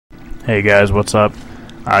Hey guys, what's up?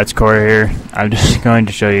 It's Corey here. I'm just going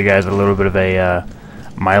to show you guys a little bit of a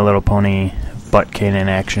My Little Pony butt cannon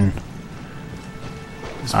action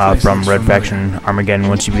from Red Faction Armageddon.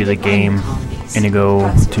 Once you beat the game and you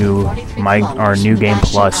go to our new game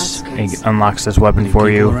plus, it unlocks this weapon for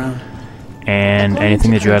you and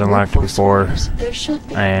anything that you had unlocked before.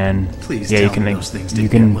 And yeah, you can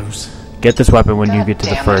get this weapon when you get to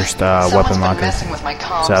the first weapon locker.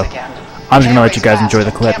 So I'm just gonna let you guys enjoy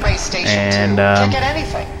the clip, and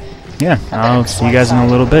yeah, I'll see you guys in a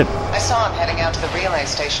little bit. I saw him heading out to the relay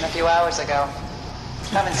station a few hours ago.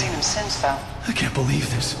 Haven't seen him since, though. I can't believe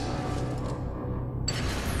this.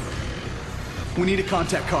 We need to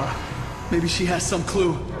contact Kara. Maybe she has some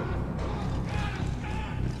clue.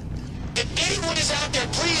 If anyone is out there,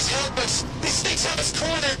 please help us. This thing's on us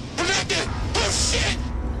cornered. We're not gonna... Oh, shit!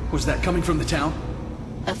 Was that coming from the town?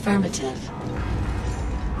 Affirmative.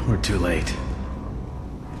 We're too late.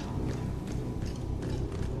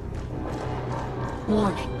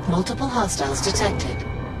 Warning. Multiple hostiles detected.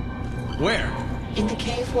 Where? In the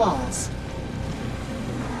cave walls.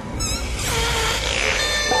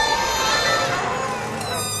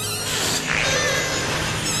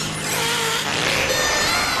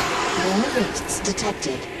 More rifts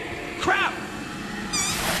detected. Crap!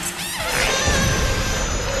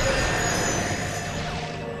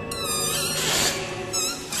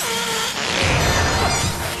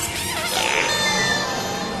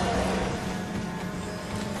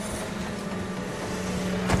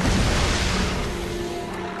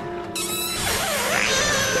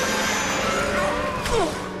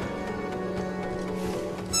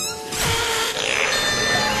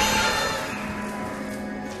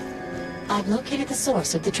 I've located the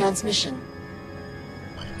source of the transmission.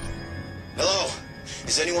 Hello?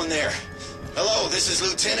 Is anyone there? Hello, this is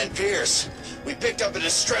Lieutenant Pierce. We picked up a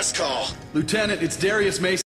distress call. Lieutenant, it's Darius Mason.